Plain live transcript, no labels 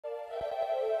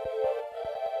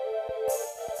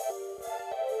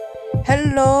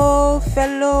Hello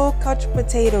fellow couch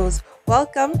potatoes,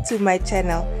 welcome to my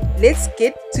channel. Let's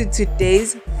get to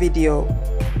today's video.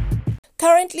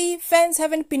 Currently, fans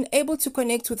haven't been able to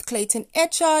connect with Clayton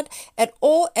Echard at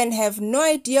all and have no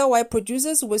idea why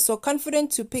producers were so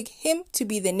confident to pick him to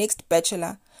be the next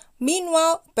Bachelor.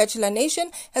 Meanwhile, Bachelor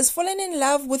Nation has fallen in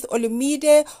love with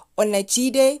Olumide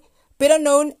Onajide, better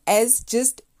known as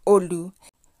just Olu.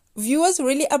 Viewers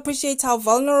really appreciate how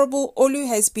vulnerable Olu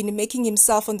has been making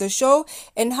himself on the show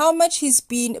and how much he's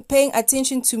been paying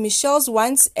attention to Michelle's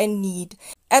wants and need.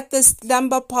 At the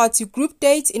slumber party group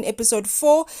date in episode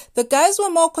 4, the guys were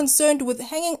more concerned with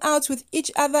hanging out with each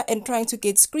other and trying to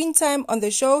get screen time on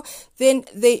the show than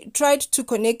they tried to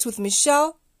connect with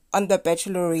Michelle on the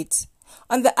Bachelorette.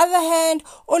 On the other hand,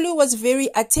 Olu was very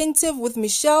attentive with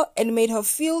Michelle and made her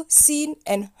feel seen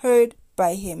and heard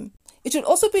by him. It should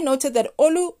also be noted that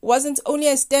Olu wasn't only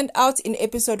a standout in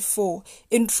episode 4.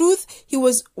 In truth, he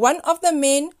was one of the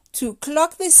men to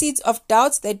clock the seeds of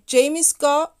doubts that Jamie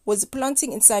Scar was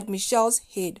planting inside Michelle's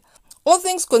head. All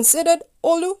things considered,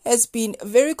 Olu has been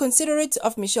very considerate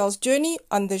of Michelle's journey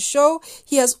on the show.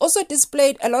 He has also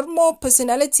displayed a lot more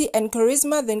personality and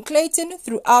charisma than Clayton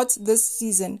throughout this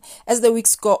season. As the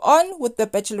weeks go on with the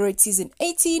Bachelorette season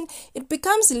 18, it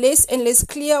becomes less and less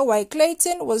clear why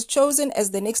Clayton was chosen as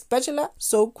the next Bachelor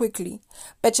so quickly.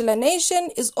 Bachelor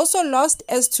Nation is also lost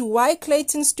as to why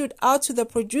Clayton stood out to the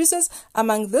producers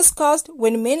among this cast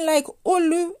when men like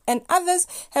Olu and others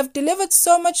have delivered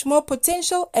so much more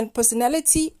potential and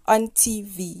personality on TV.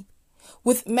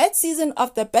 With Matt's season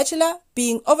of The Bachelor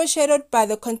being overshadowed by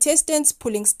the contestants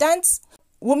pulling stunts,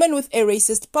 women with a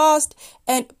racist past,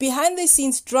 and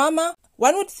behind-the-scenes drama,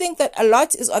 one would think that a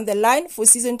lot is on the line for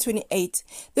season 28.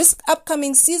 This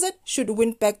upcoming season should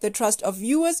win back the trust of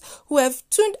viewers who have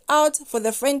tuned out for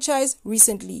the franchise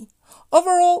recently.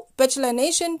 Overall, Bachelor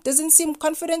Nation doesn't seem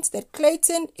confident that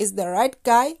Clayton is the right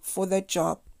guy for the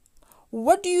job.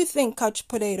 What do you think, couch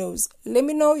potatoes? Let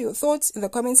me know your thoughts in the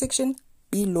comment section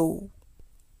below.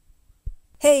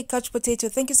 Hey couch potato,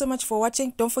 thank you so much for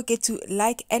watching. Don't forget to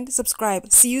like and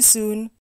subscribe. See you soon.